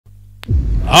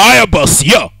Aya basi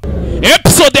ya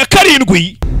episode ya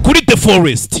 7 kuri The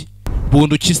Forest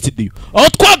Bunduki Studio. Aho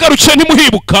twagarukiye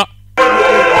ntimuhibuka.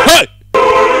 Hey!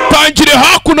 Tangire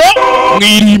hakuno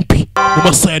mwirimbi mu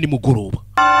masaha ni mugoroba.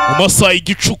 Mu masaha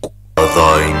y'igicuku.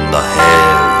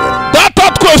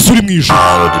 Data twese uri mwijuru.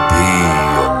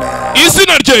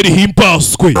 Izina rye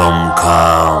rihimbazwe.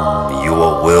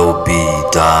 Your will be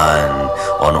done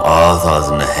on earth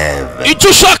as in heaven. Icyo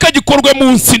ushaka gikorwe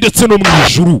munsi ndetse no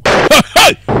mwijuru.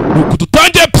 Nuko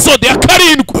dutangiye episode ya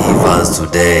 7. Give us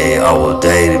today our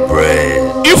daily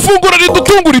bread. Ifunguro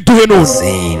ridutungura iduhe none.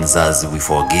 Sins as we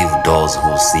forgive those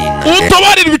who sin.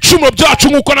 Utubarira ibicumuro byacu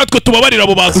nkuko natwe tubabarira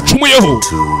abo baducumuyeho.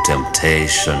 To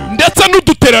temptation. Ndetse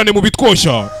n'uduterane mu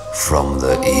bitwoshya. From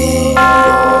the evil.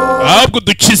 Ahubwo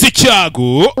dukize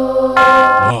icyago.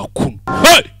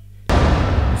 Hey!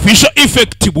 Fisha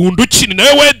effect Bunduki ni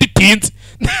nawe weditinze.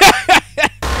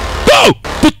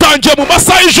 Tutangiye mu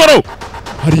masaha y'ijoro.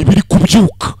 Hari ibiri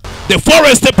kubyuka. The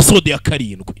Forest episode ya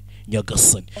 7.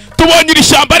 Nyagasani. Tubonye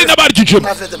ishyamba ari nabaryinjemo.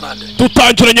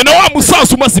 Tutangiranye na wa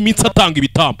musaza umaze iminsi atanga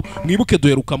ibitambo. Mwibuke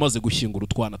duheruka amaze gushyingura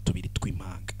utwana tubiri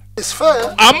tw'impanga.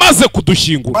 Amaze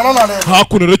kudushyingura.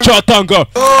 Hakuno rero cyatanga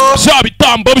bya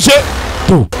bitambo bye.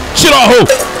 Kiraho.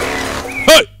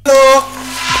 Hey!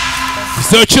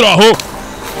 Ise kiraho.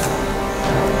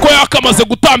 Ko yakamaze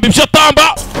gutamba ibyo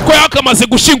atamba, ko yakamaze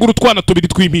gushyingura utwana tubiri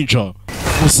tw'impinja.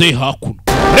 Muze hakuno.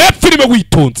 Rep filime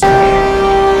witonze.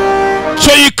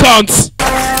 Cyo yikanze.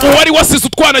 Uwari wasize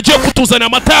utwana agiye kutuzana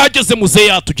amata hageze muze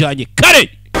yatujyanye kare.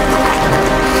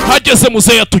 Hageze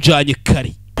muze yatujyanye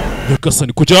kare.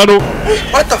 Nyagasani kujyano.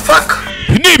 What the fuck?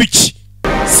 Ni ibiki?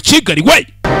 Sikigari we.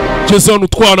 Geze hano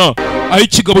utwana aho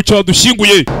ikigabo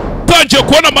cyadushyinguye. Tangiye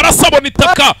kubona amaraso abona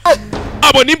itaka.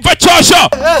 Abona imva cyashya.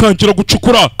 Tangira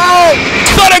gucukura.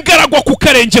 Dore ngaragwa ku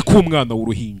karenge k'umwana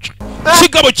w'uruhinja.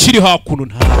 Kigabo kiri hakuno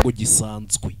ntago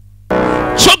gisanzwe.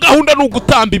 Cyo gahunda no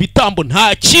gutamba ibitambo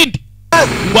nta kindi.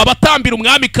 Ngo abatambira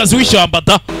umwamikazi w'ishyamba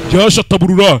da. Yasha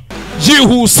Taburura.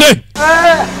 Yihuse.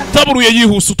 Taburuye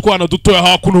yihuse utwana dutoya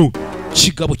hakuno.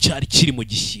 Kigabo cyari kiri mu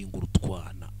gishyingura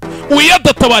utwana.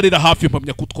 Uyadatabarira hafi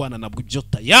mpamya kutwana nabwo ibyo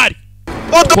tayari.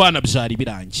 Utwana byari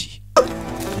birangiye.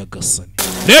 Nyagasani.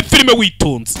 Rep filime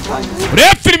witonze.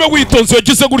 Rep filime witonze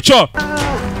yagize gutya.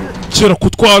 Kera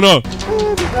kutwana.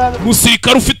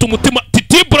 Musirikare ufite umutima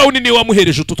Titi Brown ni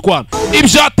wamuhereje ututwana.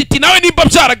 Ibya Titi nawe nimba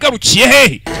byaragarukiye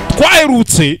hehe.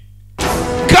 Twaherutse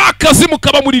kakazi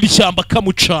mukaba muri ishyamba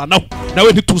kamucanaho.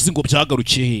 Nawe ntituzi ngo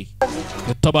byagarukiye hehe.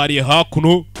 Yatabariye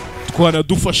hakuno twana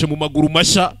dufashe mu maguru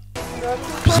mashya.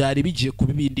 Byari bigiye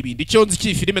kuba ibindi icyo nzi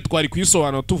iki filime twari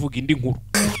kuyisobanura tuvuga indi nkuru.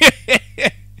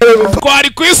 Twari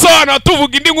kuyisobanura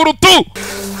tuvuga indi nkuru tu.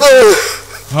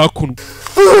 Hakuno.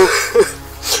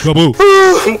 Gabo.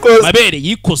 Mabere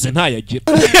yikoze ntayagira.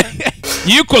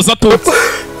 Yikoze atotse.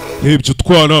 Hebyo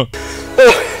twana.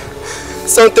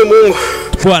 Sante Mungu.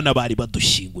 Twana bari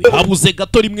badushyinguye. Habuze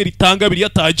gato rimwe ritanga biri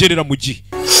yatagerera mu gihe.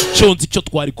 Cyonzi cyo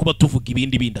twari kuba tuvuga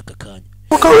ibindi akakanya.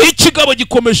 Ikigabo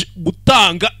gikomeje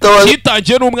gutanga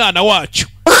kitangiye n'umwana wacu.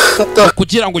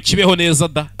 Kugira ngo kibeho neza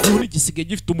da. Uri gisige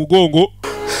gifite umugongo.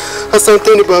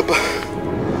 Asante ni baba.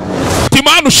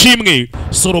 Timanu ushimwe.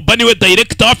 Soroba niwe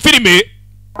director wa filime.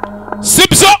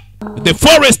 Sibyo The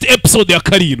Forest episode ya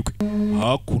 7.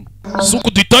 Hakuno.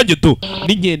 Suku dutangiye do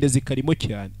n'inkende zikarimo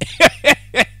cyane.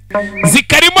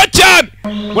 Zikarimo cyane.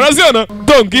 Murazibona?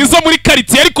 Dongizo muri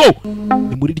quartier ariko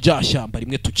ni muri rya shyamba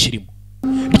rimwe tukirimo.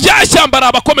 Rya shyamba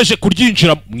arabakomeje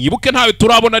kuryinjira. Mwibuke ntawe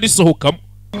turabona risohokamo.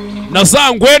 Na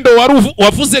za ngwendo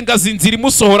wavuze ngazinzira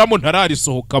imusohoramo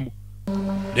ntararisohokamo.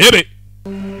 Rebe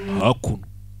hakuno.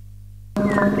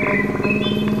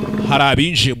 Hari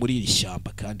abinjiye muri iri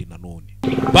shyamba kandi nanone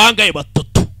bangaye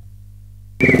batatu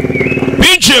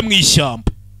binjiye mu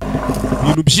ishyamba.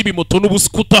 Ibintu by'ibimoto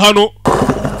n'ubuskuta hano.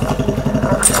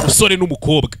 Umusore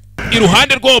n'umukobwa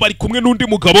iruhande rwabo bari kumwe n'undi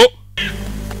mugabo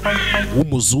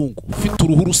w'umuzungu ufite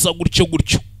uruhu rusa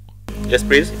gutyo. Yes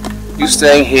please. You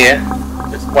staying here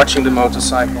just watching the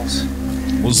motorcycles.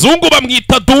 Muzungu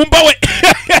bamwita Dumba we.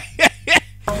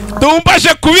 Dumba aje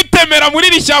kubitemera muri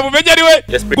iri shyamba umenye ari we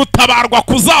gutabarwa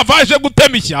kuzava aje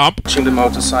gutema ishyamba. Watching the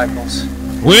motorcycles.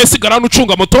 We sigara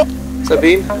n'ucunga moto.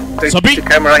 Sabine, take the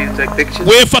camera, you take pictures.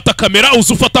 We fata kamera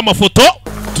uzufata amafoto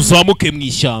tuzamuke mu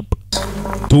ishyamba.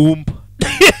 Dumba.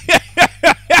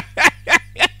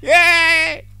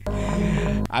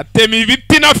 Atema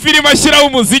ibiti na filime ashyiraho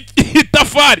umuziki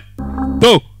itafari.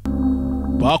 Do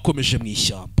bakomeje mu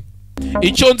ishyamba.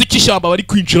 Icyo nzi cy'ishyamba bari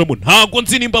kwinjiramo ntago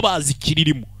nzi nimba bazi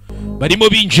kiririmo. Barimo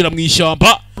binjira mu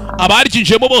ishyamba.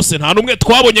 Abaryinjemo bose nta numwe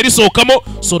twabonye risohokamo.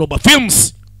 Soroba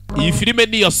Films. Iyi filime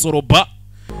ni ya Soroba.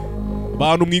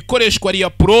 abantu mwikoreshwa riya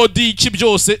prodi iki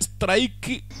byose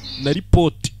strike na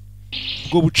report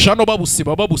ubwo bucano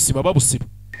babusiba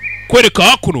kwereka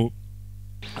hakuno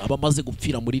abamaze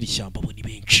gupfira muri iri shyamba bo ni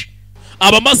benshi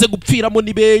abamaze gupfiramo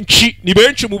ni benshi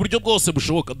mu buryo bwose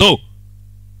bushoboka do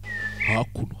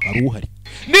hakuno hari uhari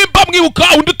nimba mwibuka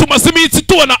undi tumaze iminsi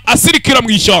tubona asirikira mu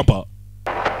ishyamba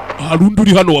hari undi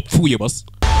uri hano wapfuye basa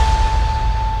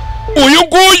uyu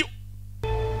nguyu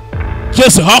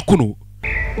cyese hakuno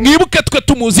mwibuke twe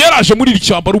tumuzi yaraje muri iri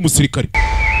shyamba ari umusirikare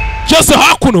cyese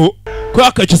hakuno ko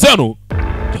yakageze hano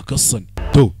yagasani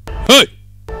do hey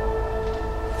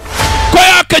ko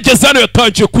yakageze hano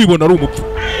yatangiye kwibona ari umupfu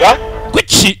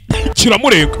kuki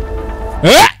kiramurenga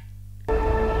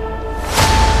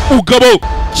ugabo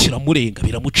kiramurenga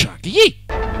biramucanga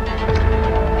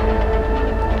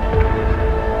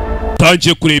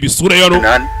tangiye kureba isura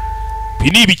yano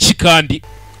bini ibiki kandi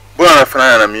bwana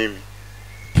anafanana na mimi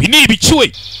bini ibiki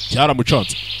we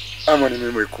cyaramucanze ama ni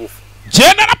mimi kufa je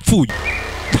narapfuye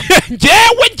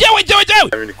ngewe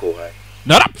mimi niko hai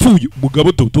narapfuye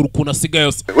mugabo dotoro ukuntu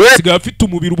asigaye afite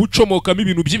umubiri ubucomokamo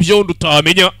ibintu by'ibyondo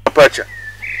utamenya pacha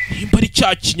nimba ari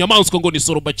cya kinyamaswa ngo ni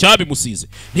soroba cyabimusize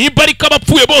nimba ari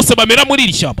kabapfuye bose bamera muri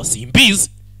iri shyamba simbizi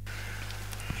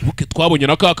ibuke twabonye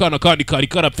na kakana kandi kari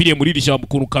karapfiriye muri iri shyamba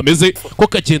ukuntu kameze ko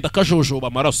kagenda kajojoba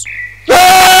amaraso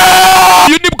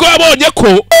uyu nibwo yabonye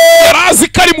ko yarazi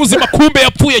ko ari muzima kumbe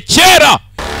yapfuye kera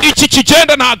iki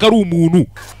kigenda ntago ari umuntu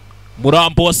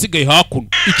murambo wasigaye hakuno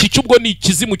iki cyubwo ni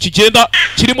ikizimu kigenda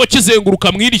kirimo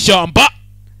kizenguruka mu iri shyamba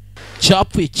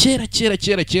cyapfuye kera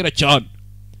cyane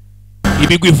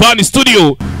ibigwi Van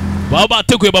Studio baba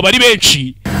bateguye baba ari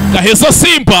benshi gaheza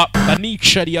simba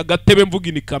kanicariye agatebe mvuga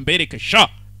inika mbereke sha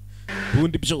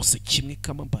ubundi byose kimwe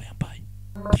kama mbaye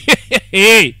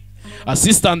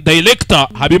assistant director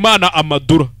Habimana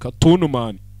Amadura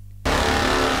Katunumani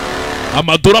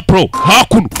Amadura Pro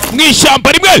hakuno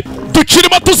mwishyamba rimwe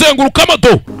ducirimo tuzenguruka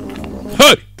amado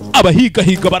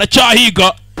abahiga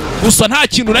baracyahiga gusa nta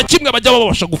kintu na kimwe bajya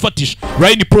babasha gufatisha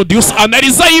Rain produce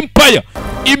Analiza Empire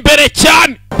imbere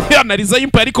cyane Analiza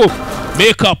Empire ariko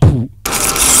makeup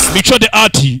Mico de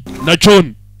Art na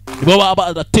John nibo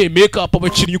baba bateye makeup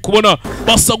abakinnyi kubona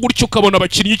basa gutyo ukabona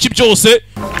abakinnyi iki byose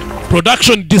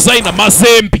production designer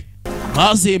Mazembe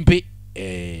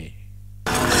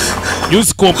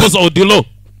music composer Odilo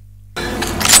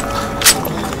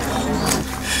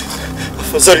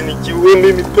Fazari nikiwe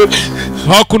mimi pepe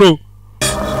hakuno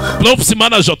Props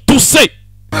manager tuse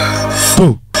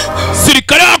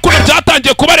sirikare hakuno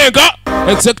byatangiye kubarenga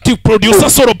executive producer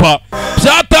Soroba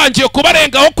byatangiye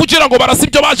kubarengaho kugira ngo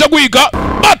barasibyo baje guhiga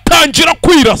batangira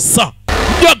kwirasa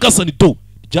yagasani do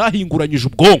ryahinguranyije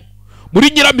ubwonko muri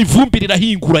nyiramivumbi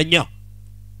rirahinguranya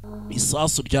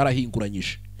isasu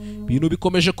ryarahinguranyije ibintu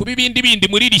bikomeje kuba ibindi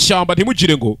muri iri shyamba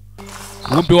ntimugire ngo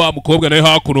wumbe wa mukobwa nawe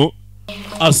hakuno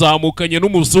azamukanye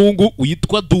n'umuzungu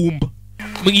witwa Dumba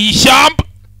mu ishyamba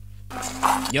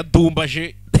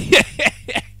yadumbaje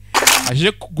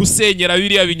aje gusenyera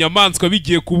biriya binyamaswa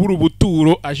bigiye kubura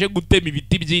ubuturo aje gutema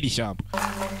ibiti by'iri shyamba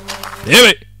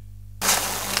rebe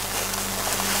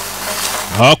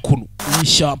hakuno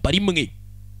ishyamba rimwe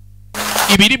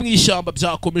ibiri mu ishyamba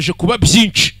byakomeje kuba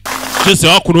byinshi cyese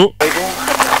hakuno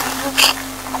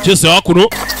cyese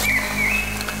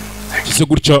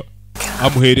gutya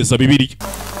amuhereza Bibiliya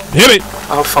rebe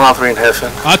Our Father in heaven,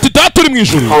 ati data uri mu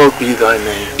ijuru hallowed be thy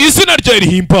name. izina ryawe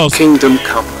rihimbazwe Kingdom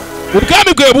come.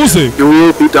 ubwami bwawe buze Your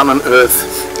will be done on earth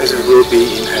as it will be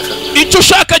in heaven. icyo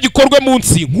ushaka gikorwe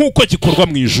munsi nk'uko gikorwa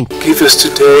mu ijuru Give us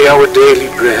today our daily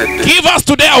bread. give us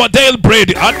today our daily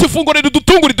bread ati funguro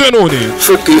ridutungura idwe none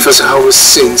Forgive us our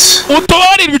sins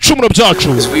utubabarire ibicumuro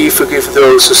byacu as we forgive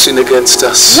those who sin against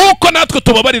us. nk'uko natwe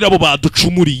tubabarira abo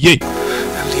baducumuriye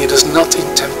And lead us not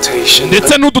in temptation, ndetse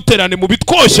but ntuduterane mu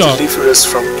bitwoshya deliver us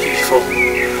from evil.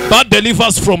 but deliver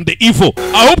us from the evil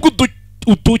ahubwo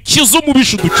udukize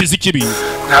umubisha udukize ikibi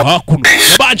hakuno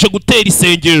yabanje gutera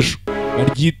isengesho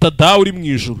baryita dawe uri mu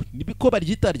ijuru nibiko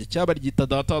baryitarya cyaba baryita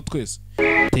data wa twese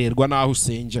terwa naho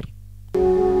usengera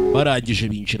barangije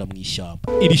binjira mu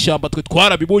ishyamba iri shyamba twe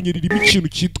twarabibonye ririmo ikintu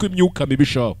cyitwa imyuka mibi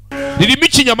shaho ririmo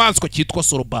ikinyamaswa cyitwa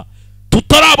Soroba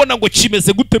tutarabona ngo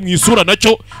kimeze gute mu isura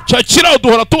nacyo cyakira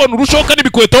duhora tubona urushoka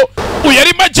n'ibikweto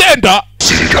uyarimo agenda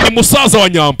ni musaza wa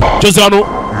Nyamba cyoze hano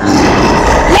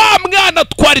wa mwana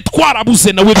twari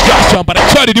twarabuze nawe rya shyamba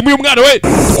aracyari rimwe uyu mwana we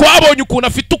twabonye ukuntu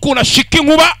afite ukuntu ashika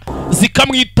inkuba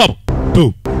zikamwitaba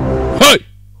hey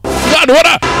mwana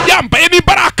hora yambaye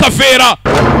nimba ari akavera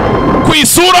ku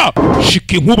isura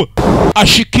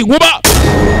ashika inkuba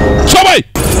cyobe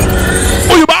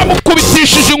uyu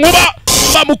bamukubitishije inkuba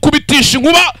bamukubitisha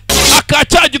inkuba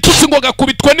akacya gitutsi ngo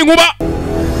gakubitwe n'inkuba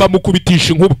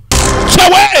bamukubitisha inkuba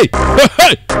cyawe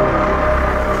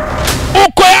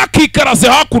uko yakikaraze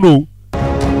hakuno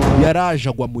yaraje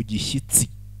agwa mu gishyitsi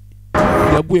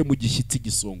yaguye mu gishyitsi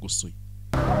gisongosoye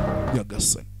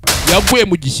Nyagasani yaguye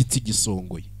mu gishyitsi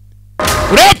gisongoye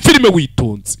ureba filime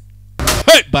witonze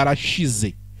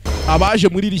barashize abaje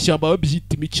muri iri shyamba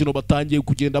babyita imikino batangiye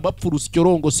kugenda bapfa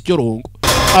urusyorongo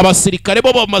abasirikare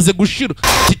bo bamaze gushira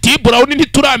Titi Brown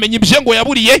ntituramenya ibye ngo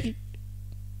yaburiye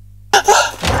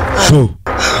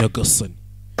Nyagasani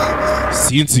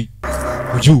sinzi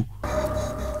uyu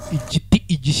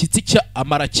igishyitsi cya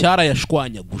amaracyara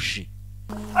yashwanyaguje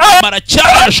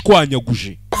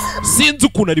sinzi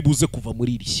ukuntu ari buze kuva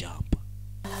muri iri shyamba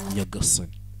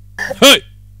Nyagasani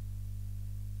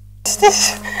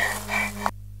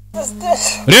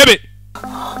rebe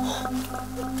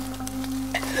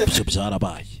ibyo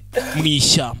byarabaye mu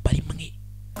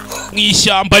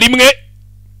ishyamba rimwe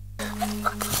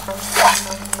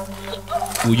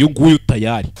uyu nguyu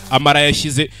tayari amara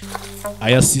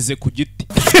ayasize ku giti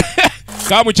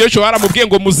kamukecuru baramubwiye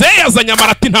ngo muzehe yazanye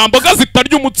amara ati nta mboga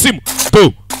zitarya umutsima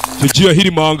yagiye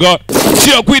ahirimanga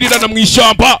kiyagwirirana mu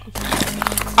ishyamba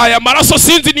aya maraso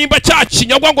sinzi nimba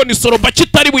cyakinyagwa ngo ni soroba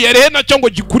kitari buyerehe nacyo ngo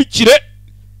gikurikire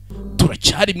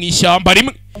turacyari mu ishyamba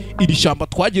rimwe iri shyamba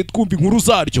twagiye twumva inkuru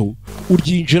zaryo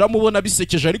uryinjiramo ubona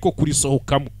bisekeje ariko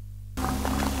kurisohokamo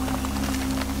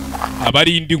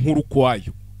abarindi inkuru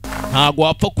kwayo ntago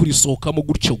wapfa kurisohokamo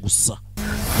gutyo gusa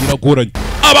biragoranye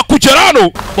abakugera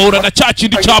hano bahura na cya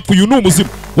kindi cyapfu uyu ni umuzimu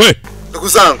we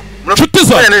ndagusanga nshuti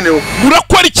zawe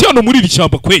murakora iki hano muri iri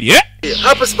shyamba kweri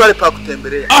hapa si pale pa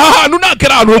kutembelea aha hantu ntabwo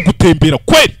ari ahantu ho gutembera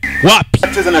kweri wapi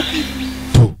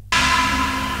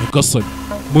Nyagasani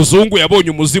muzungu yabonye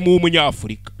umuzimu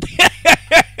w'umunyafurika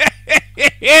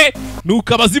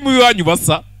nuko abazimu b'iwanyu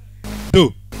basa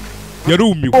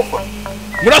yarumiwe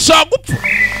murashaka gupfa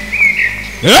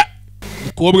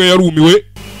umukobwa yarumiwe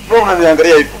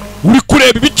uri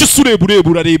kureba ibiki se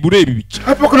ureba ibiki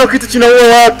hapa kuna kitu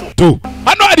kinaua watu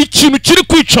hano hari ikintu kiri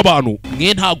kwica abantu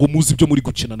mwe ntago muzi ibyo muri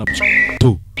gukina nabyo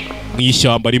mu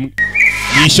ishyamba rimwe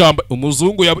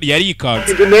umuzungu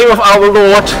yarikanze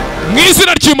mu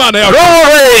izina ry'Imana yawe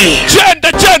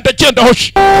genda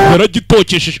hoshi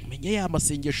yaragitokesheje umenye ya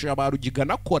masengesho ya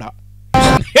barugigana akora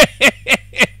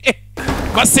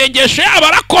masengesho yabo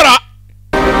arakora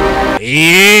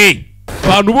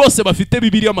abantu bose bafite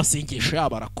Bibiliya amasengesho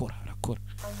yabo arakora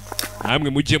namwe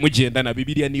mujye mugendana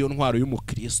Bibiliya niyo ntwaro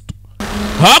y'umukristo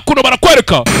hakuno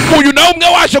barakwereka uyu nawe umwe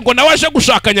waje ngo nawe aje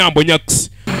gushaka nyambo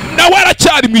nyakisi nawe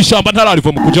aracyari mu ishyamba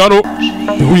ntarariva mu kujya hano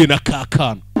yahuye na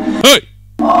kakana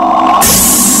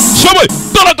shawe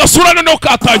dore agasura noneho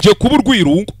katangiye kuba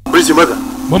urwirungu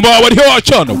mama wawe ariho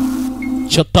wacana we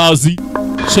cyatazi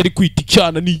shari kwita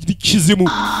icyana n'ikizimu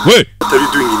we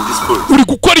uri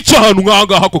gukora iki ahantu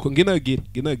nk'ahangaha koko ngenagire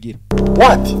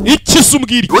iki se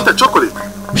umbwira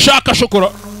ushaka shokora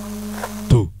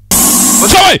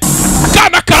shawe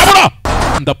kana karabura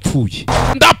ndapfuye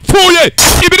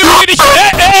ibiri binini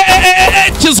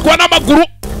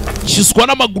kizwa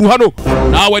n'amaguru hano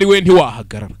nawe ari we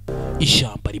ntiwahagarara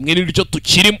ishyamba rimwe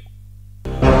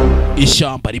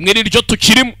niryo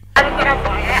tukirimo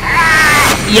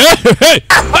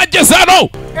bageze hano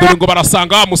dore ngo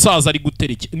barasanga wa musaza ari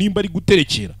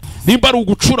guterekera nimba ari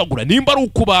ugucuragura nimba ari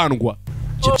ukubandwa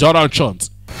ibyo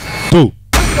byarancanze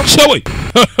shawe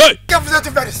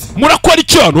murakora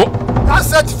iki hano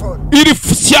iri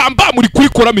shyamba muri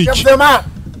kurikoramo iki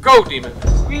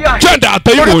genda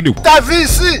hatayiboniwe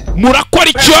murakora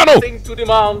iki hano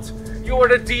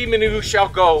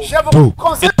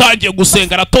itangiye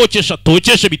gusenga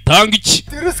atokeshe bitanga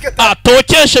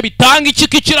iki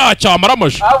k'ikiraha cyamara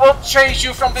amaji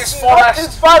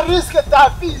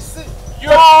You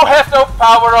have no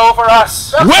power over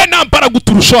us. We nambara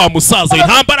guturusha wa musaza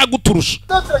intambara guturusha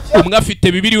umwe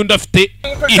afite Bibiliya undi afite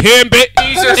ihembe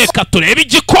reka turebe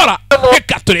igikora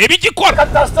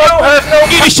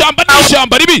iri shyamba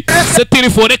n'ishyamba ribi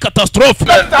setirifone catastrophe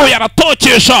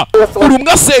yaratokesha uri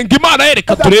umwe asenga Imana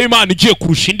yereka turebe Imana igiye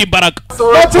kurusha indi mbaraga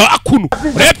bakuno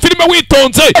reba filime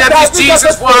witonze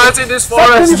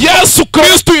Yesu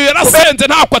Kristo yarasenze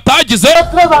ntako atagize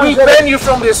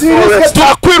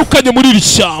turakwirukanye muri iri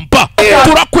shyamba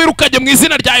turakwirukanye mu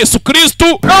izina rya Yesu Kristo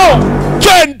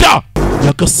genda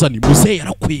Nyagasani muzehe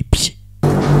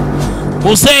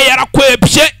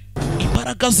yarakwebye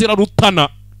imbaraga zirarutana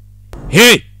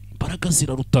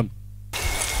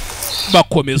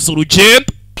bakomeza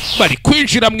urugendo bari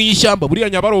kwinjira mu ishyamba buriya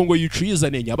Nyabarongo yicu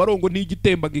yizane Nyabarongo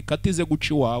ntigitemba gikatize guca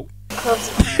iwawe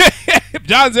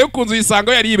byanze kunzu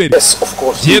yisanga yari ibere. Yes, of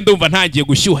course. Genda umva ntangiye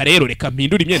gushyuha rero reka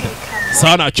mpindura imyenda.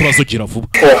 Sa nta kibazo gira vuba.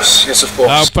 Of course, yes, of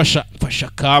course. Mfasha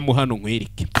kamu hano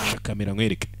nkwereke. Mfasha kamera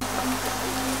nkwereke.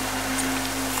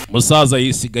 Musaza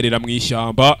yisigarira mu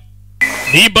ishyamba.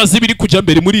 Nimba zibiri kujya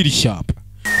mbere muri iri shyamba.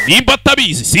 Nimba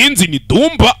atabizi sinzi ni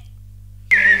Dumba.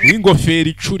 N'ingofero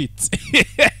icuritse.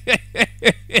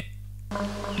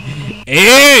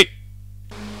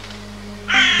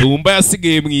 Dumba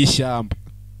yasigaye mu ishyamba.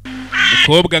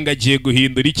 Umukobwa ngagiye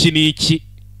guhindura iki n'iki.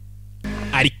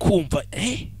 Ari kumva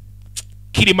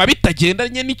kirima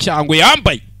bitagendanye n'icyango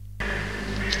yambaye.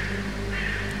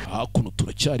 Hakuno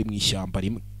turacyari mu ishyamba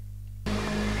rimwe.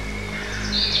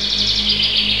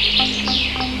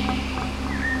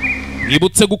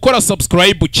 Mwibutse gukora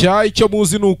subscribe cya icyo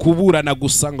muzi nukuburana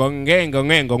gusa ngo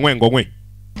ngwe.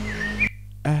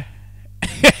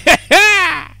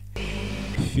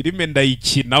 Filime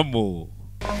ndayikinamo.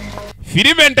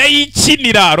 Filime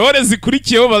ndayikinira. Role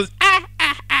zikurikiyeho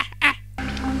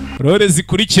Role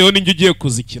zikurikiyeho ninjye ugiye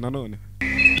kuzikina none.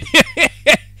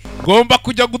 Ngomba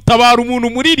kujya gutabara umuntu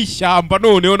muri iri shyamba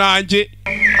noneho nanjye.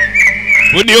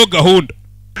 Bo niyo gahunda.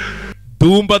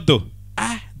 Dumba do.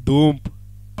 Dumba.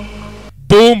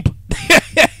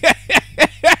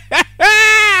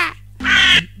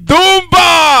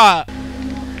 Dumba.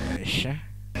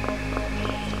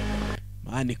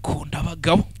 Mani kunda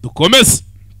abagabo. Dukomeze.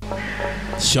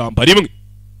 Ishyamba rimwe.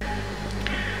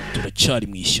 Turacyari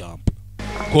mu ishyamba.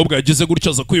 Kobwa yagize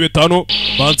gutya za kwibeta hano.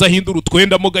 Banza hindura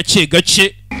utwendamo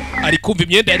gake. Ari kumva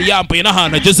imyenda yari yambaye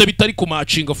n'ahantu ageze bitari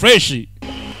kumacinga fresh.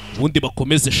 Ubundi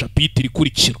bakomeze shapitire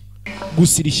ikurikira.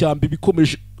 Gusa iri shyamba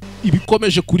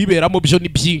ibikomeje kuriberamo byo ni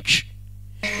byinshi.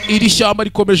 Iri shyamba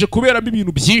rikomeje kuberamo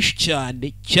ibintu byinshi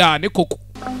cyane koko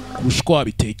kurusha uko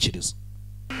wabitekereza.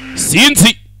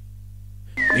 Sinzi.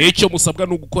 Icyo musabwa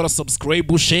no gukora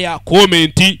subscribe, share,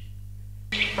 comment.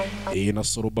 Na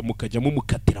soroba mukajya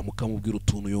mumukatira mukamubwira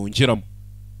utuntu yongeramo.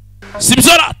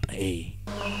 Sibyo rata.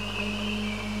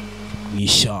 Ni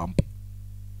ishyamba.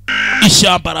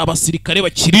 Ishyamba ari abasirikare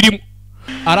bakiririmo.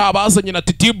 Ari abazanye na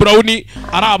Titi Brown,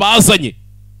 ari abazanye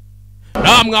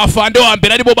mwafande wa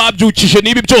mbere aribo babyukije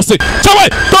nibi byose. Cyawe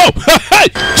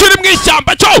kiri mu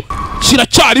ishyamba cyo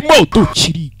kiracyarimo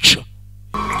kirica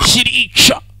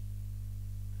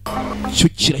cyo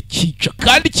kirakica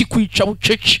kandi kikwica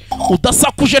bucece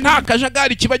udasakuje nta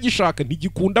kajagari kiba gishaka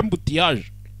ntigikunda mbutiyaje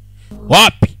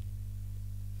wapi.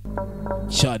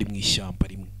 Cyari mu ishyamba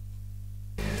rimwe.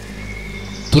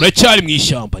 Turacyari mu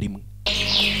ishyamba rimwe.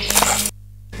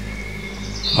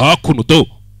 Hakuno do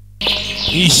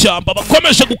ishyamba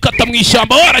bakomeje gukata mu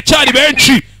ishyamba waracyari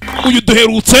benshi. Uyu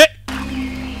duherutse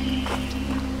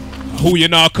ahuye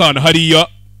n'akana hariya.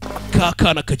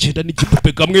 Kakana kagenda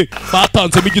n'igipupe gamwe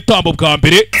batanzemo igitambo bwa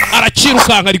mbere.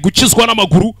 Arakirukanka ari gukizwa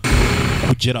n'amaguru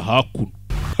kugera hakuno.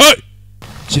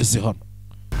 Geze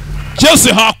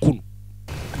hakuno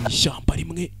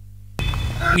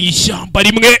mu ishyamba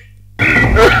rimwe.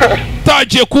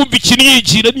 Tagiye kumva ikintu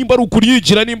yigira, nimba ari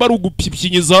ukuriyigira, nimba ari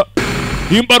ugupipyinyiza,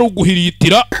 nimba ari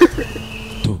uguhiritira.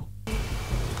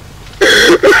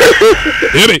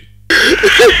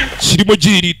 Kirimo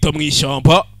girita mu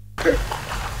ishyamba.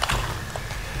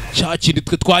 Cya kintu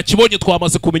twe twakibonye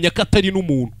twamaze kumenya ko atari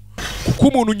n'umuntu, kuko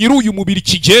umuntu nyiri uyu mubiri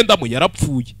kigendamo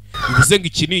yarapfuye. Bivuze ngo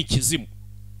iki ni ikizimu.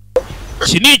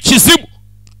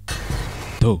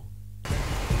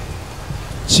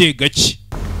 Gake.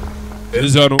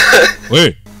 Hano.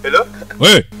 Hello?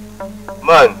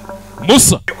 Man.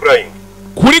 Musa.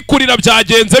 Kuri kurira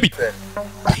byagenze bite?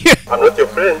 I'm not your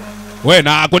friend.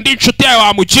 Ntago ndi inshuti yawe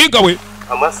wamukinga we.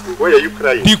 I'm asking why are you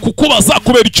crying? Ndi kukubaza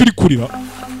kubera icyo uri kurira.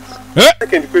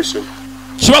 Second question.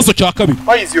 Kibazo cya kabiri.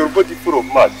 Why is your body full of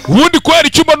mud? Ubundi kwera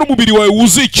icyuma n'umubiri wawe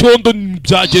wuzuye icyondo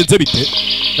byagenze bite?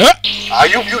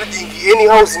 Are you building any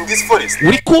house in this forest?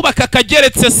 Uri kubaka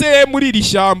kageretse se muri iri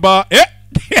shyamba?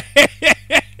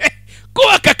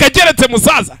 Kubaka kageretse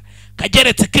musaza.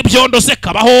 Kageretse k'ibyondo se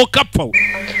kabaho kapfa.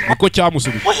 Niko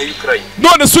cyamusubije. Why are you crying?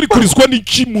 None se uri kurizwa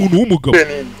n'iki muntu w'umugabo?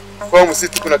 Kwa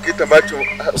msitu kuna kita macho.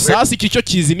 Sasa iki cyo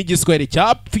kizi n'igiswahili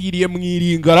cyapfiriye mu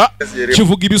iringara.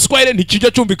 Kivuga ibiswahili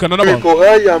ntikijya cyumvikana n'abantu. Ko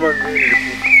haya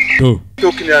amangeni.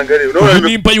 Tokiniangalie. Unaona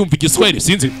nimba yumva igiswahili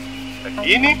sinzi.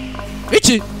 Lakini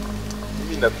iki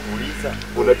mimi nakuuliza,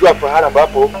 unajua pahala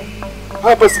ambapo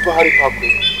hapa si pahali pako.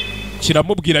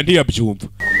 Kiramubwira ntiyabyumva.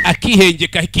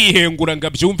 Akihengeka akihengura ngo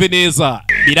abyumve neza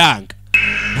biranga.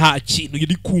 Nta kintu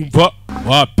yiri kumva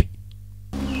wapi.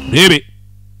 Rebe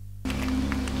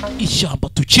ishyamba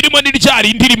tukirimo ni rya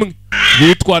rindi rimwe.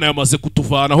 Witwana yamaze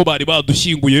kutuvana aho bari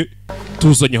badushyinguye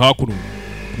tuzanye hakuno.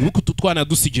 Nuko tutwana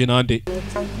dusije nande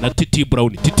na Titi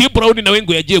Brown. Titi Brown nawe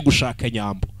ngo yagiye gushaka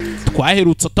nyambo.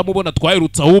 Twaherutse atamubona,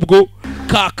 twaherutse ahubwo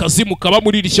ka kazimu kaba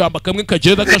muri iri shyamba kamwe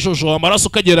kagenda kajojo amaraso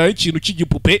kagera ikintu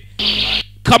cy'igipupe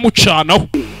kamucanaho.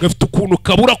 Gafite ukuntu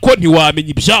kabura ko ntiwamenya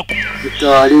ibyako.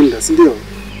 Bitarinda sindio?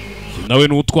 Nawe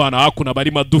n'utwana hakuna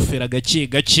bari madufera gake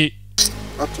gake.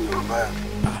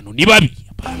 Abantu ni babi.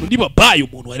 Abantu ni babaye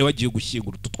umuntu wari wagiye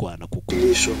gushyingura tutwana kuko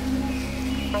nisho.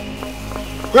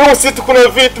 Wewe usitu kuna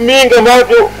vitu mingi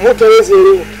ambavyo mtu hawezi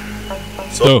elewa.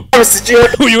 So,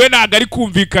 uyu we ntago ari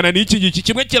kumvikana n'iki giki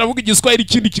kimwe kiravuga igiswahili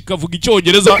ikindi kikavuga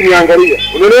icyongereza. Kunyangalia.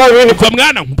 Unaelewa nini? Umva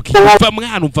mwana nkubwira, umva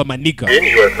mwana, umva maniga.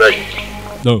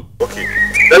 No. Okay.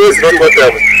 That is not what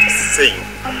I'm saying.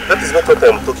 That is not what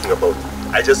I'm talking about.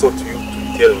 I just want you to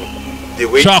tell me the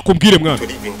way Shaka umbwire mwana. to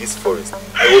live in this forest. I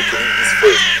want to leave this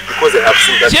forest because I have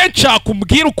seen that. Shaka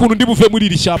umbwire ukuntu ndi buve muri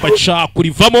iri shyamba nshaka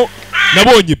kurivamo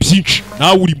nabonye byinshi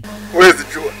nawe urimo. Where's the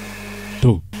jewel?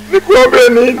 To. Nikuambia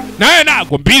nini? Nawe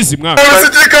ntago mbizi mwana.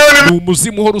 Usijikane. Ni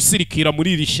umuzimu uhora usirikira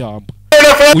muri iri shyamba.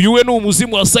 Uyu we ni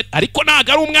umuzimu wasari ariko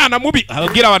ntago ari umwana mubi.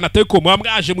 Ababwira abantu ateko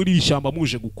mwamwaje muri iri shyamba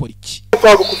muje gukora iki?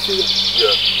 Kwa kukufia.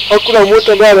 Hakuna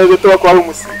mtu ambaye anaweza toka kwa huyu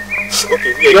msimu.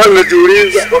 Okay, here. Okay.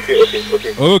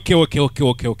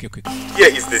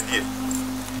 Here is the deal.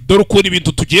 Dore ukuntu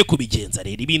ibintu tugiye kubigenza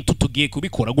rero ibintu tugiye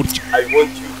kubikora gutyo. I want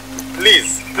you to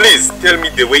please tell me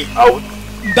the way out.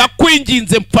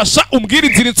 Ndakwinginze mfasha umbwire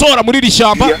inzira insora muri iri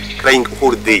shyamba. Crying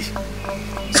all day.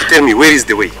 So tell me where is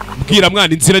the way? Mbwira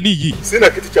mwana inzira ni iyi. Sina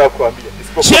kitu cha kuambia.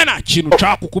 Cyena kintu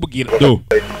nshaka kukubwira. Do.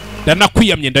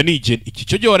 Ndanakwiyamye ndanigene. Iki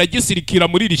cyo gihe waragisirikira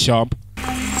muri iri shyamba.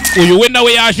 Uyu we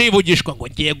nawe yaje yivugishwa ngo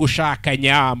ngiye gushaka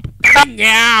nyambo.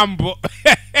 Nyambo.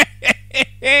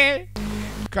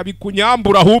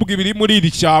 Kabikunyambura ahubwo ibiri muri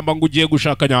iri shyamba ngo ugiye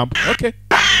gushaka nyambo. Okay.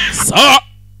 Sawa.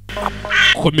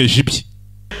 Komeje ibye.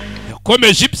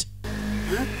 Yakomeje ibye.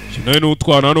 Kinaye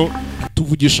n'utwana hano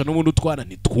tuvugisha n'ubundi utwana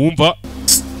ntitwumva.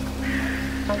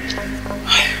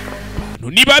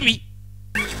 Ni babi.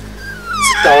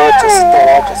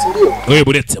 Sitawacha sindio? Oye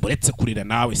buretse kurira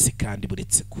nawe se kandi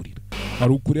buretse kurira.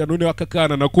 Hari ukurira none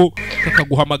akakana nako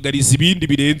kakaguhamagariza ibindi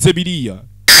birenze biriya.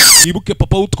 Nibuke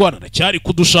papa utwana aracyari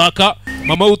kudushaka,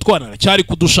 mama utwana aracyari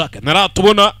kudushaka.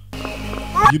 Naratubona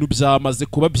ibintu byamaze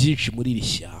kuba byinshi muri iri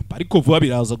shyamba ariko vuba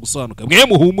biraza gusobanuka. Mwe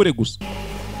muhumure gusa.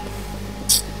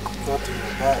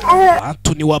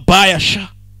 Abantu ni wabaya sha.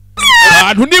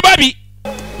 Abantu ni babi.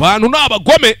 Abantu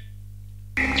n'abagome.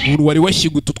 Umuntu wari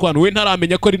washyinguye tutwana we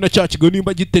ntaramenya ko ari na cya kigo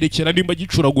nimba giterekera nimba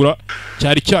gicuragura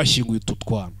cyari cyashyinguye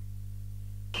tutwana.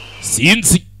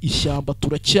 Sinzi ishyamba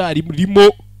turacyari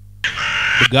murimo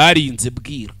bwarinze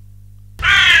bwira.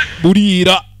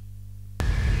 Burira.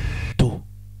 To.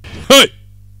 Hey!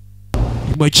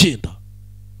 Imagenda.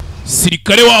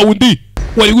 Sirikare wa wundi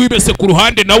wari wibese ku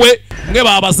ruhande nawe mwe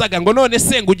babazaga ngo none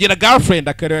se ngugira girlfriend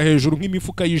akareba hejuru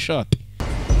nk'imifuka y'ishati.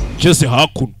 Jese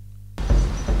hakuno.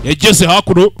 Yageze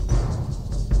hakuno.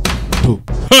 To.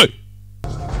 Hey!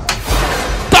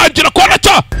 Tangira kona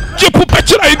cha gipupa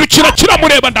kirahindukira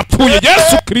kiramureba ndapfuye.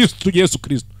 Yesu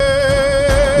Kristo.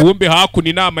 Uwumbe hakuno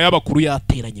inama y'abakuru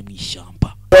yateranye mu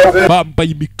ishyamba.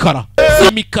 Bambaye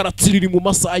imikara tsiriri mu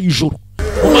masaha y'ijoro.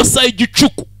 Mu masaha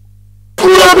y'igicuku.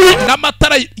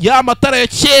 N'amatara ya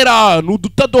kera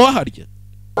n'udutadoha harya.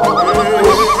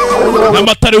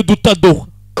 N'amatara y'udutadoha.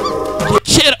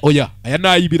 Kera oya aya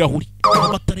nayibirahuri.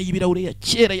 Amatara y'ibirahure ya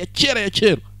kera.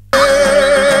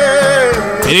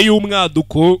 Mbere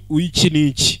y'umwaduko w'iki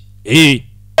niki.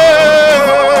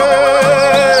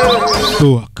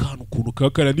 To akantu kuntu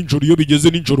kakara ninjoro iyo bigeze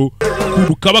ninjoro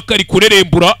kuntu kaba kari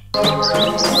kurerembura.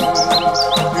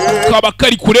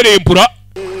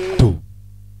 To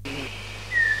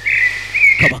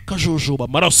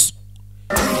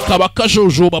kaba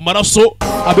kajojoba amaraso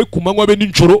abe kumanywa be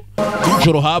ninjoro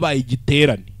habaye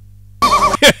igiterane.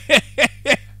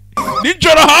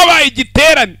 Ninjoro habaye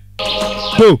igiterane.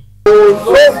 To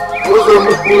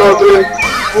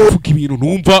kuvuga ibintu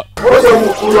ntumva.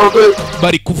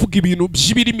 Bari kuvuga ibintu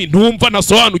by'ibirimi ntumva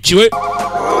nasobanukiwe.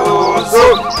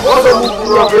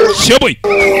 Sheboy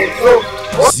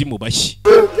zimubashye.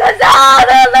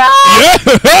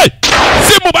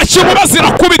 Zimubashye inkuba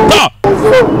zirakubita.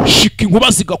 Shika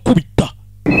inkuba zigakubita.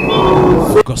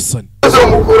 Gasani.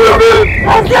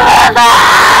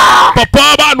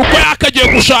 Papa abantu ko yakagiye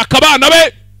gushaka abana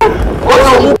be.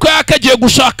 Uko yakagiye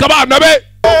gushaka abana be.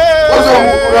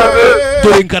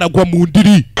 Dore ngaragwa mu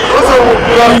ndiri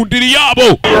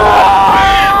yabo.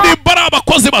 Nimbara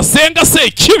abakozi basenga se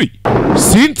ikibi.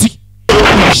 Sinzi.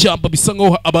 Ishyamba bisa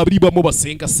nkaho abaribamo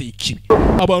basenga se ikibi.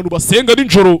 Abantu basenga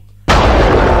ninjoro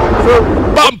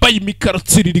bambaye imikara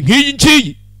tsiriri nk'iyi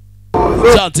ngiyi.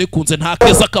 byanze kunze nta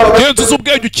keza kabagenzi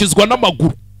z'ubwenge ukizwa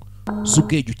n'amaguru.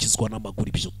 Z'ubwenge ukizwa n'amaguru,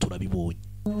 ibyo turabibonye.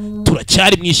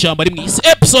 Turacyari mu ishyamba ari mu isi.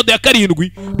 Episode ya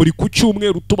 7 buri ku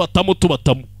cyumweru tubatamo.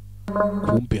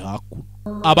 Kumbe hakuno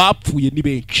abapfuye ni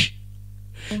benshi.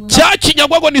 Cya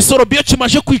kinyagwago ni sorobiyo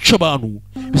kimaje kwica abantu.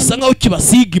 Bisa nkaho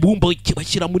kibasiga ibumba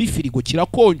kibashyira muri firigo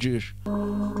kirakonjeje.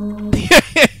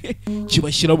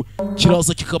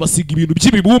 Kiraza kikabasiga ibintu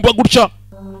by'ibibumba gutya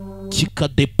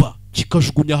kikadepa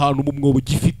kikajugunya ahantu mu mwobo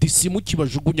gifite isimu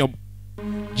kibajugunyamo.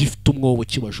 Gifite umwobo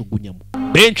kibajugunyamo.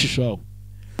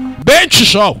 Benshi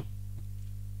shaho.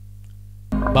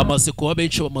 Bamaze kuba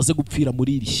benshi, bamaze gupfira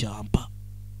muri iri shyamba.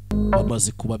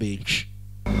 Bamaze kuba benshi.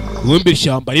 Kumbe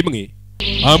ishyamba rimwe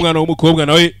mwana w'umukobwa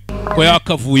nawe ko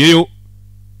yakavuyeyo.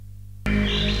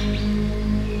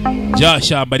 Bya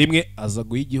shyamba rimwe aza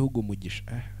guha igihugu umugisha.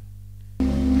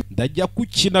 Ndajya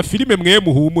gukina filime mwe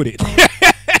muhumure.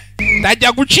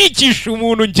 Ndajya gucikisha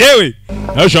umuntu njyewe.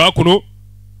 Yashaka kuno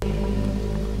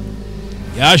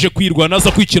yaje kwirwana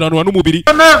aza kwikiranwa n'umubiri.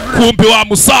 Kumbe wa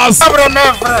musaza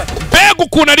mbega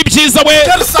ukuntu ari byiza we.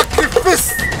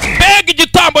 Mbega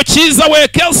igitambo cyiza we.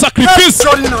 Quel sacrifice.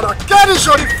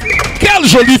 Quelle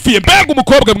jolie fille. Mbega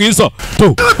umukobwa mwiza.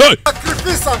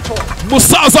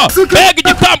 Musaza mbega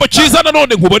igitambo cyiza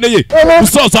nanone nkuboneye.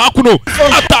 Musaza hakuno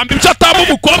atamba ibyo atamba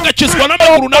umukobwa akizwa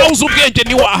n'amaguru nawe uzi ubwenge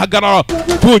ni wahagarara.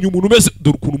 Bonye umuntu umeze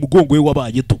dore ukuntu umugongo we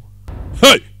wabaye to.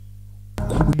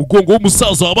 Ukuntu umugongo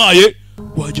w'umusaza wabaye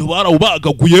wajya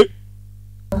barawubagaguye.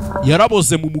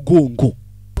 Yaraboze mu mugongo.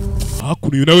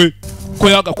 Hakuno uyu nawe ko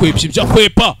yagakwepye ibyo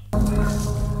akwepa.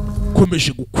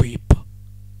 Komeje gukwepa.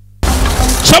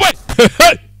 Chawe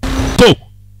to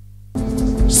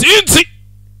sinzi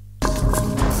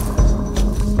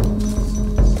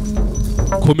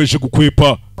komeje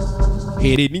gukwepa.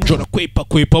 Here ninjora kwepa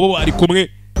bo bari kumwe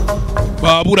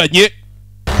baburanye.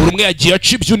 Buri umwe yagiye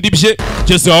aca ibyo undi bye.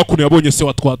 Geze hakuno yabonye se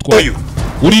watwatwa.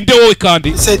 Urinde wowe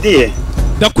kandi Nisaidie.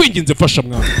 Ndakwinginze fasha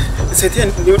mwana. Nisaidie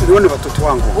nione watoto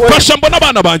wangu. Fasha mbona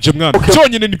abana banje mwana.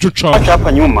 Cyonyine nibyo nshaka.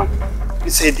 Hapa nyuma.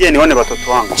 Nisaidie nione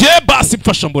watoto wangu. Je basi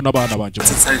mfasha mbona abana banje.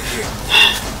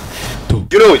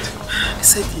 You know it.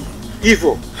 Nisaidie.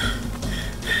 Hivyo.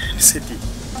 Nisaidie.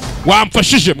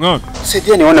 Wamfashije mwana.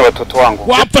 Nisaidie nione watoto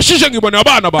wangu. Wamfashije ngibone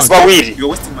abana banje. Wawili. You're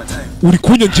wasting my time. Uri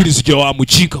kunyangiriza igihe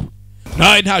wamukinga.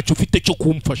 Naye ntacyo ufite cyo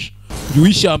kumfasha. Uyu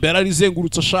wishyamba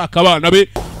yararizengurutse ashaka abana be.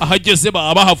 Ahageze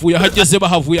bahageze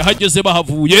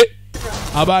bahavuye.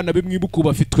 Abana be mwibuka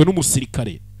bafitwe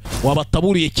n'umusirikare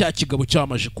wabataburiye cya kigabo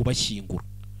cyamaje kubashyingura.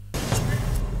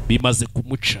 Bimaze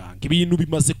kumucanga, ibintu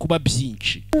bimaze kuba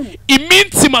byinshi,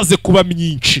 iminsi imaze kuba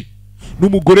myinshi.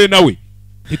 N'umugore nawe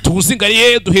ntituzi ngo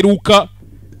ariye duheruka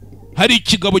hari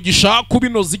ikigabo gishaka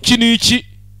kubinoza iki n'iki.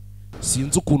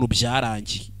 Sinzi ukuntu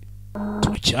byarangiye.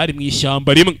 Turacyari mu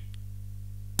ishyamba rimwe.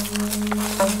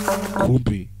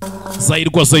 Kumbe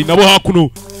Zahirwa nabo hakuno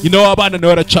nyina w'abana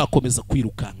nawe aracakomeza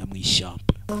kwirukanka mu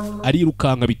ishyamba.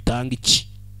 Arirukanka bitanga iki?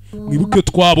 Mwibuke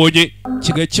twabonye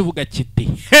kigaye kivuga kiti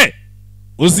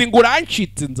uzi ngo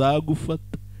urancitse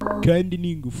nzagufata kandi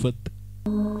ningufata.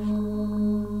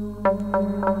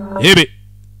 Ebe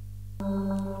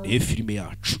filime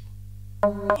yacu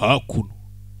hakuno.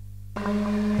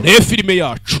 Filime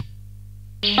yacu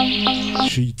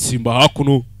shitsimba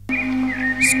hakuno.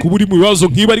 Sikuburi mu bibazo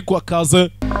nk'iba ariko akaza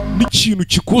n'ikintu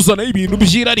kikuzana ibintu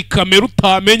by'irari kamera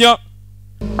utamenya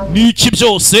n'iki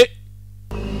byose.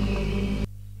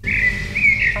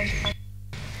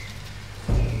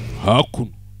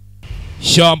 Hakuno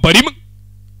shyamba rimwe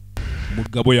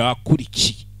umugabo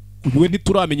yakurikiye. Uyu we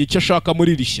ntituramenya icyo ashaka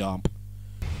muri iri shyamba.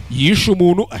 Yishe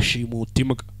umuntu ashimuta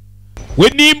imbwa. We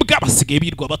n'imbwa basigaye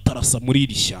birwa batarasa muri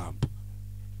iri shyamba.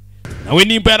 Nawe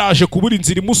nimba yaraje kubura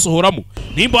inzira imusohoramo,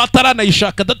 nimba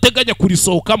ataranayishaka adateganya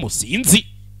kurisohokamo sinzi.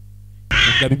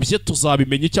 Mugabo ibye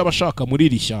tuzabimenya icyo abashaka muri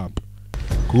iri shyamba.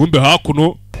 Kumbe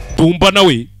hakuno Dumba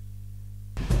nawe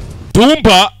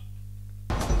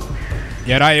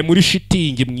yaraye muri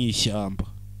shitingi mu ishyamba.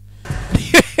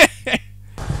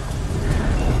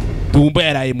 Dumba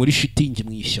yaraye muri shitingi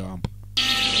mu ishyamba.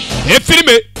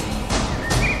 Filime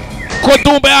ko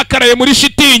Dumba yakaraye muri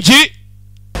shitingi.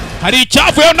 Hari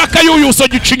icyavuyeho n'akayuyuso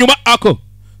gica inyuma ako.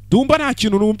 Dumba nta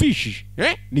kintu numvishije.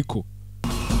 Niko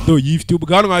do yifite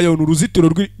ubwanwa yone uruzitiro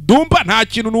rw'i Dumba nta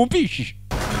kintu numvishije.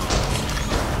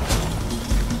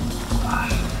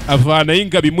 Avana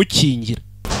y'ingabo imukingira.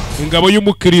 Ingabo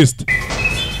y'umukristo.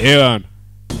 Ebana.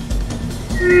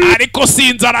 Ariko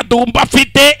sinzara Dumba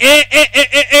afite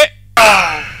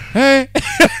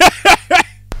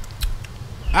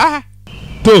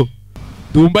to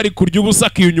Dumba ari kurya ubusa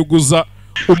akiyunyuguza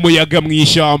umuyaga mu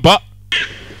ishyamba.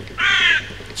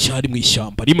 Cyari mu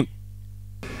ishyamba rimwe.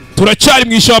 turacyari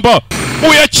mu ishyamba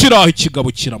uyakiraho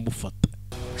ikigabo kiramufata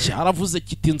cyaravuze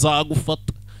kiti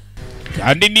nzagufata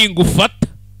kandi ningufata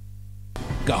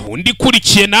gahunda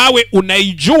ikurikiye nawe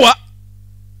unayijua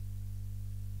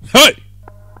hey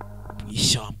mu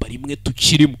ishyamba rimwe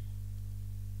tukirimo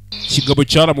ikigabo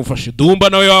cyaramufashe Dumba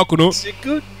nawe yakuno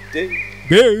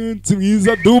umunsi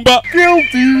mwiza Dumba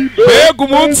mbega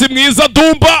umunsi mwiza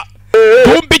Dumba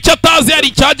Dumba icyo atazi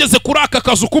yari cyageze kuri aka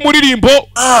kazu k'umuririmbo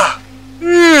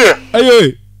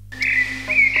ayo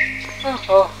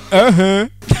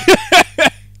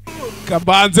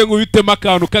kabanze nkubitemo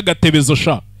akantu k'agatebezo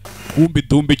sha kumbi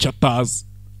Dumba icyo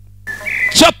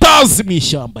atazi mu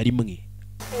ishyamba rimwe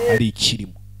ari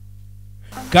ikirimo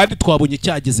kandi twabonye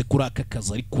cyageze kuri aka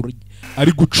kazu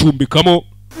ari gucumbikamo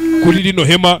kuri rino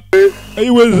hema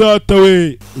ayiwe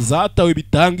zatawe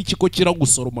bitanga iki ko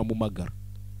kiragusoroma mu magara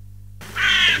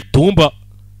Dumba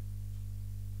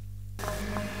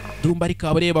ariko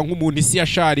abareba nk'umuntu isi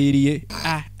yashaririye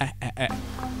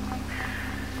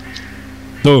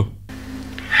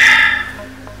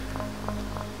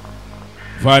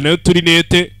vanayo turi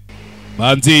nete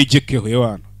banze yigekeho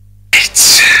yewana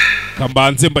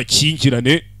kambanze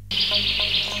mbakingirane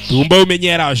Dumba umenye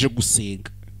yaraje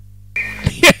gusenga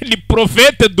ni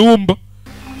profete Dumba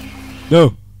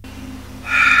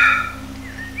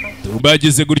Dumba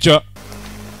yageze gutya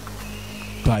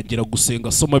tangira gusenga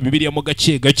asoma Bibiliya mo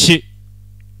gake gake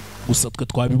gusa twe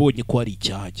twabibonye ko ari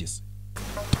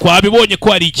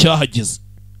icyahageze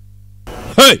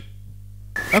hey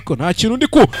ako nta kintu ndi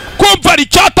kumva ari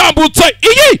cyatambutse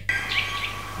iyi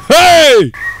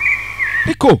hey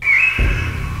iko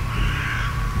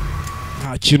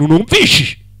nta kintu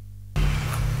numvishije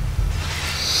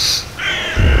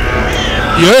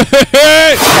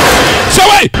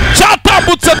Sawe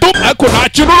cyatambutse Dumba ako nta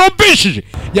kintu numvishije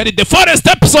yari The Forest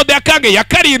episode ya kange ya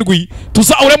karindwi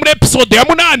tuzaure muri episode ya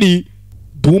 8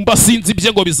 Dumba sinzi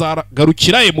bye ngo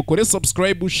bizagarukira mukore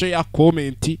subscribe share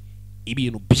comment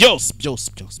ibintu byose